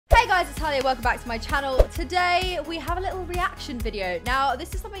Guys, it's Talia. Welcome back to my channel. Today we have a little reaction video. Now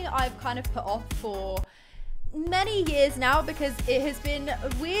this is something that I've kind of put off for many years now because it has been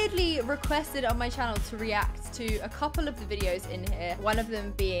weirdly requested on my channel to react to a couple of the videos in here. One of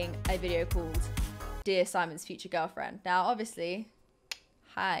them being a video called Dear Simon's Future Girlfriend. Now obviously,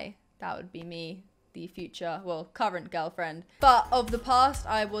 hi, that would be me, the future, well, current girlfriend. But of the past,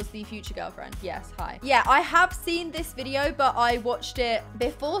 I was the future girlfriend. Yes, hi. Yeah, I have seen this video, but I watched it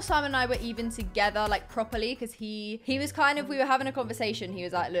before Simon and I were even together, like properly, because he was kind of, we were having a conversation. He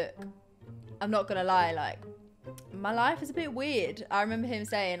was like, look, I'm not gonna lie, like, my life is a bit weird. I remember him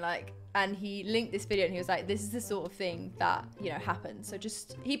saying like, and he linked this video and he was like, this is the sort of thing that, you know, happens. So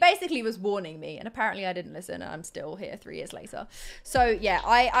just, he basically was warning me, and apparently I didn't listen and I'm still here 3 years later. So yeah,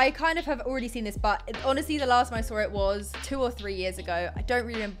 I kind of have already seen this, but honestly, the last time I saw it was 2 or 3 years ago. I don't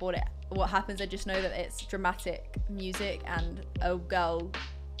really remember what happens. I just know that it's dramatic music and a girl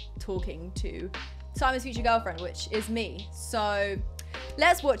talking to Simon's future girlfriend, which is me. So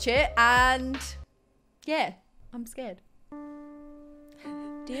let's watch it, and yeah, I'm scared.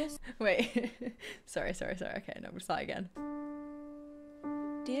 Dear... Wait. sorry. Okay, no, we'll start again.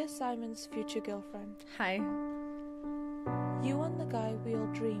 Dear Simon's future girlfriend. Hi. You and the guy we all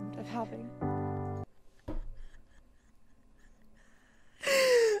dreamed of having.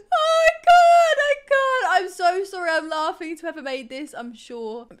 Oh God, I'm so sorry. I'm laughing to whoever made this. I'm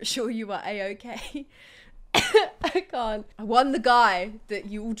sure you are A-okay. I can't. I won the guy that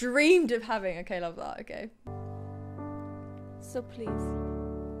you all dreamed of having. Okay, love that. Okay. So please,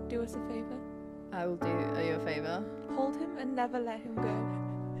 do us a favor. I will do you a favor. Hold him and never let him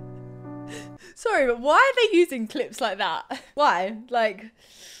go. Sorry, but why are they using clips like that? Why? Like,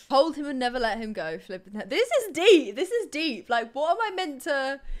 hold him and never let him go. Flipping that. This is deep. This is deep. Like, what am I meant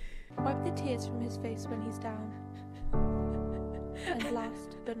to... Wipe the tears from his face when he's down. And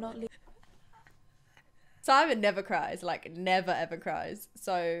last but not least... Simon never cries, like never ever cries.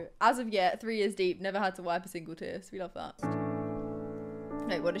 So as of yet, 3 years deep, never had to wipe a single tear. So we love that.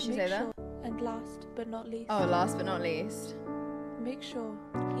 Wait, what did she say there? And last but not least. Oh, last but not least. Make sure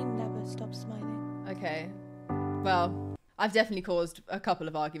he never stops smiling. Okay. Well, I've definitely caused a couple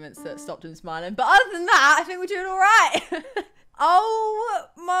of arguments that stopped him smiling. But other than that, I think we're doing all right. Oh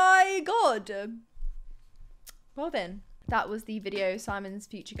my God. Well then. That was the video, Simon's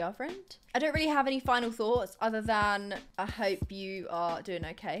future girlfriend. I don't really have any final thoughts other than I hope you are doing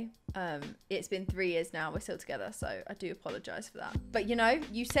okay. It's been 3 years now, we're still together, so I do apologize for that. But you know,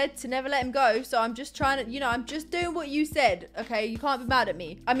 you said to never let him go, so I'm just trying to, you know, I'm just doing what you said, okay? You can't be mad at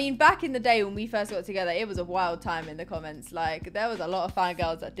me. I mean, back in the day when we first got together, it was a wild time in the comments. Like, there was a lot of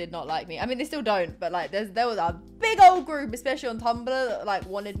fangirls that did not like me. I mean, they still don't, but like, there was a big old group, especially on Tumblr, that like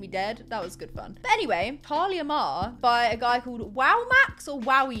wanted me dead. That was good fun. But anyway, Talia by a guy called Wow Max or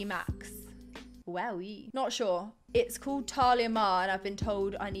Wowie Max? Wowie. Not sure. It's called Talia, and I've been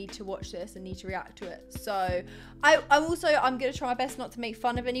told I need to watch this and need to react to it. So I'm gonna try my best not to make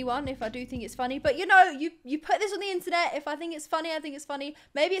fun of anyone if I do think it's funny. But you know, you put this on the internet. If I think it's funny, I think it's funny.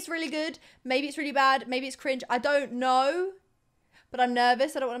 Maybe it's really good. Maybe it's really bad. Maybe it's cringe. I don't know. But I'm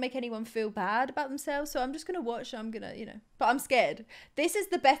nervous. I don't want to make anyone feel bad about themselves. So I'm just gonna watch. I'm gonna, you know. But I'm scared. This is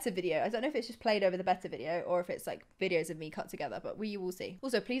the better video. I don't know if it's just played over the better video or if it's like videos of me cut together. But we will see.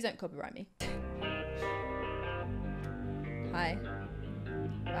 Also, please don't copyright me. Hi.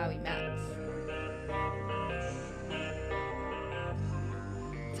 Wowie Max.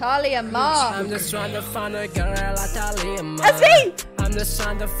 Talia. I'm just trying to find a girl like Talia. That's me! I'm just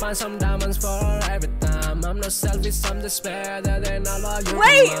trying to find some diamonds for every time. I'm no selfish, I'm despair that they not love you.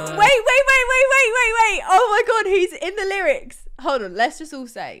 Wait. Oh my God, he's in the lyrics. Hold on, let's just all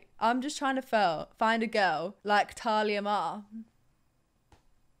say, I'm just trying to find a girl like Talia.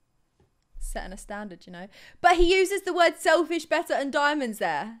 Setting a standard, you know. But he uses the word selfish, better, and diamonds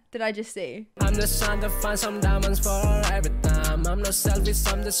there. Did I just see? I'm just trying to find some diamonds for every time. I'm no selfish,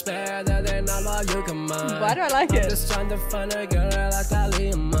 I'm despair that they not love you, come on. Why do I like it? I'm just trying to find a girl like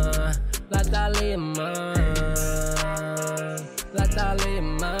Talia, like Talia, like Talia.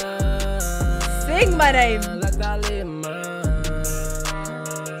 Sing my name. Like Talia,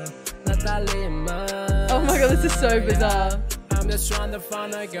 like Talia. Oh my God, this is so bizarre. I'm just trying to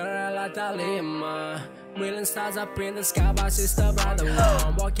find a girl like Talia. Million stars up in the sky, but she's the brighter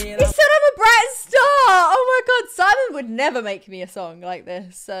one. Walking he said I'm a bright star. Oh my God, Simon would never make me a song like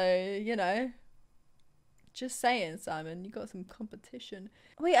this. So, you know. Just saying, Simon, you got some competition.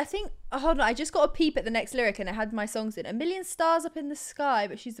 Wait, I think, oh, hold on, I just got a peep at the next lyric and it had my songs in. A million stars up in the sky,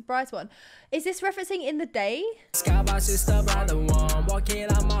 but she's the bright one. Is this referencing In the Day?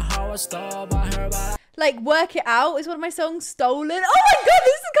 Like, Work It Out is one of my songs. Stolen. Oh my God,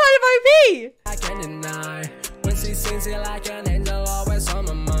 this is kind of creepy! I can't deny. When she sings it like an angel, always on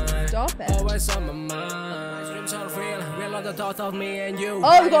my mind. Stop it. Always on my mind. My dreams are real on the thought of me and you.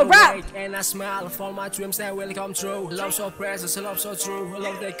 Oh, we got rap. And I smile for my dreams that will come true. Love so precious, love so true.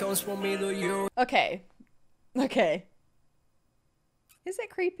 Love that comes from me to you. Okay. Okay. Is it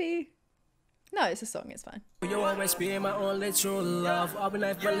creepy? No, it's a song, it's fine. You always be my only true love. I'll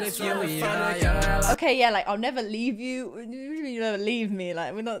never leave you. Yeah. Okay, yeah, like, I'll never leave you. You never leave me,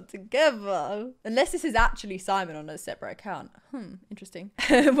 like, we're not together. Unless this is actually Simon on a separate account. Interesting.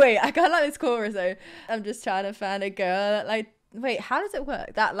 Wait, I kind of like this chorus, though. I'm just trying to find a girl that, like, wait, how does it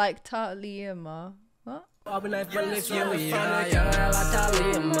work? That, like, Talia, what? I'll never leave you, yeah, like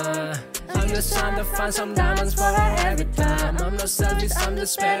Talia. I'm just trying to find some diamonds for her every time. I'm not selfish, I'm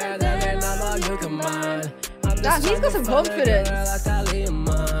just better than all you can mind. Damn, he's got some confidence. Like Talia,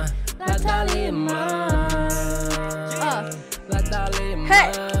 like Talia, like Talia.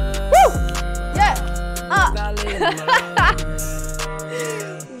 Hey! Woo! Yeah!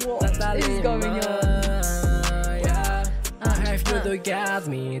 What is going on? You got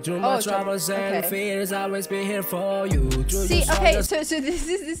me through my troubles and fears. Always be here for you. See, okay, so this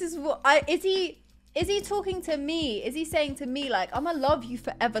is what is he talking to me? Is he saying to me like, I'ma love you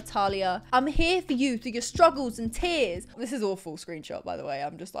forever, Talia? I'm here for you through your struggles and tears. This is all full screenshot, by the way.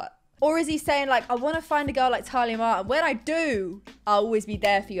 I'm just like, or is he saying like, I want to find a girl like Talia Martin. When I do, I'll always be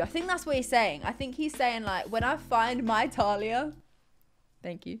there for you. I think that's what he's saying. I think he's saying like, when I find my Talia,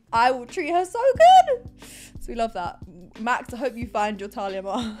 thank you, I will treat her so good. So we love that. Max, I hope you find your Talia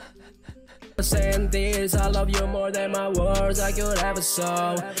Ma. Saying this, I love you more than my words I could ever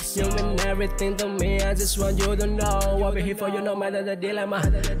show. You mean everything to me, I just want you to know I'll be here for you no matter the dilemma.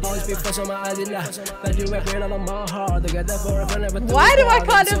 Always be first on my agenda. That you have real on my heart. Together forever, never. Why do I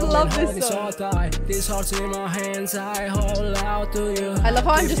kind of love this song? This heart's in my hands, I hold out to you. I love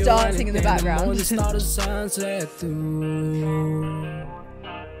how I'm just dancing in the background.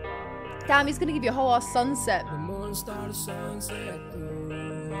 Damn, he's gonna give you a whole ass sunset.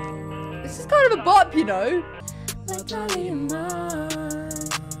 This is kind of a bop, you know.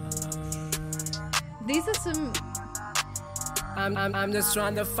 These are some. I'm just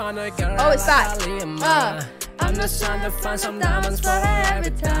trying to find a girl. Oh, it's back. I'm just trying to find some diamonds for her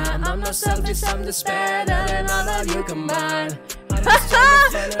every time. I'm not selfish, I'm just better than all of you combined.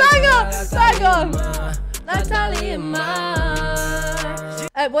 Bang on! Like Talia.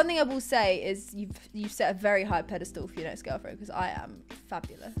 One thing I will say is you've set a very high pedestal for your next girlfriend, because I am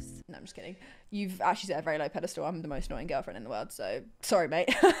fabulous. No, I'm just kidding. You've actually set a very low pedestal. I'm the most annoying girlfriend in the world, so sorry,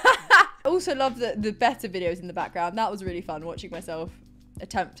 mate. I also love the better videos in the background. That was really fun, watching myself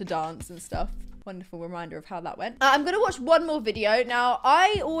attempt to dance and stuff. Wonderful reminder of how that went. I'm gonna watch one more video. Now,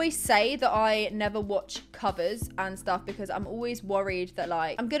 I always say that I never watch covers and stuff because I'm always worried that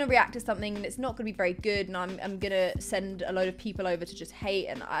like I'm gonna react to something and it's not gonna be very good, and I'm gonna send a load of people over to just hate,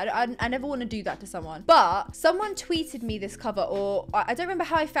 and I never want to do that to someone. But someone tweeted me this cover, or I don't remember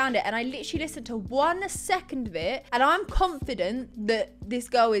how I found it, and I literally listened to 1 second of it, and I'm confident that this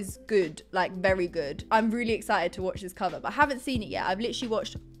girl is good, like very good. I'm really excited to watch this cover, but I haven't seen it yet. I've literally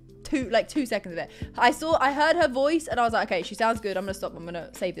watched 2 seconds of it. I heard her voice and I was like, okay, she sounds good. I'm gonna stop. I'm gonna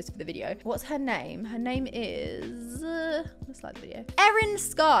save this for the video. What's her name? Her name is let's like the video. Erin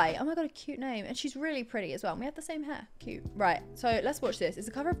Sky. Oh my god, a cute name. And she's really pretty as well. And we have the same hair. Cute. Right, so let's watch this. It's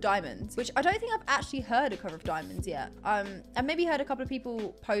a cover of Diamonds, which I don't think I've actually heard a cover of Diamonds yet. I maybe heard a couple of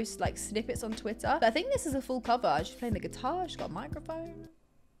people post like snippets on Twitter, but I think this is a full cover. She's playing the guitar, she's got a microphone.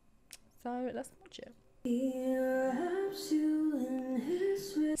 So let's watch it.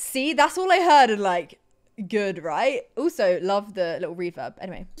 See, that's all I heard, and like, good, right? Also, love the little reverb.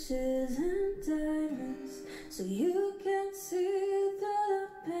 Anyway.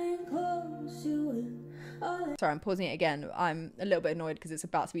 Sorry, I'm pausing it again. I'm a little bit annoyed because it's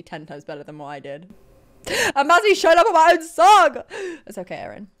about to be 10 times better than what I did. I'm about to be showing up on my own song! It's okay,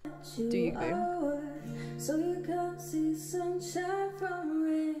 Erin. Do you, boo? So you can't see sunshine from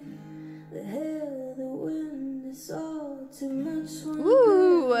rain. The hell, the wind is all too much.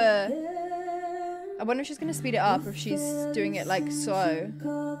 Ooh! I wonder if she's gonna speed it up or if she's doing it like slow.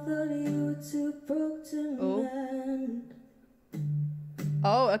 Oh.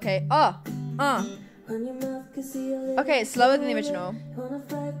 Oh, okay. Okay, it's slower than the original.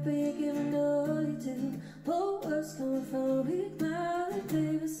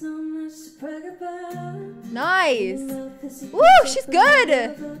 Nice! Woo, she's good!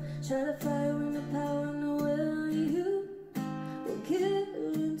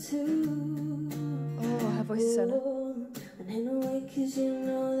 Oh, her voice is so nice.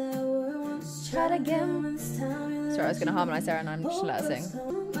 Try it again. Sorry, I was gonna harmonize there and I'm just gonna let her sing.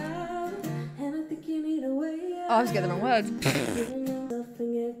 Oh, I was getting the wrong word.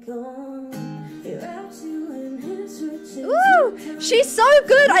 Ooh, she's so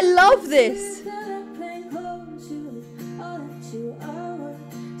good. I love this.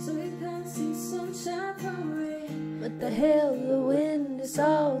 What the hell, the wind is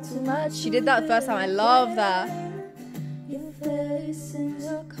all too much. She did that the first time. I love that. Your face in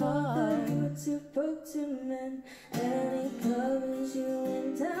your car.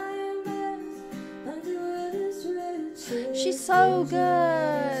 She's so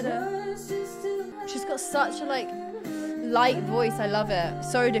good. She's got such a like light voice. I love it.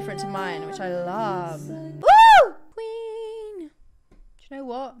 So different to mine, which I love. Woo! Queen. Do you know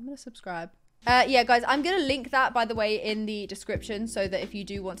what? I'm gonna subscribe. Yeah, guys, I'm gonna link that, by the way, in the description, so that if you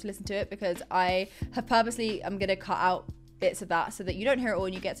do want to listen to it, because I have purposely, I'm gonna cut out bits of that so that you don't hear it all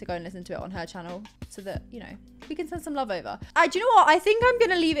and you get to go and listen to it on her channel, so that, you know, we can send some love over. Do you know what? I think I'm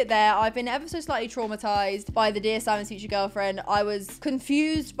gonna leave it there. I've been ever so slightly traumatized by the Dear Simon's Future Girlfriend. I was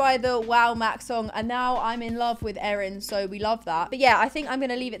confused by the Wow Max song, and now I'm in love with Erin, so we love that. But yeah, I think I'm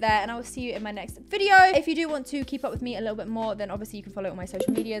gonna leave it there, and I will see you in my next video. If you do want to keep up with me a little bit more, then obviously you can follow on my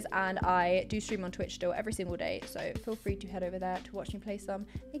social medias, and I do stream on Twitch still every single day, so feel free to head over there to watch me play some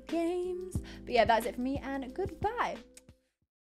games. But yeah, that's it for me, and goodbye.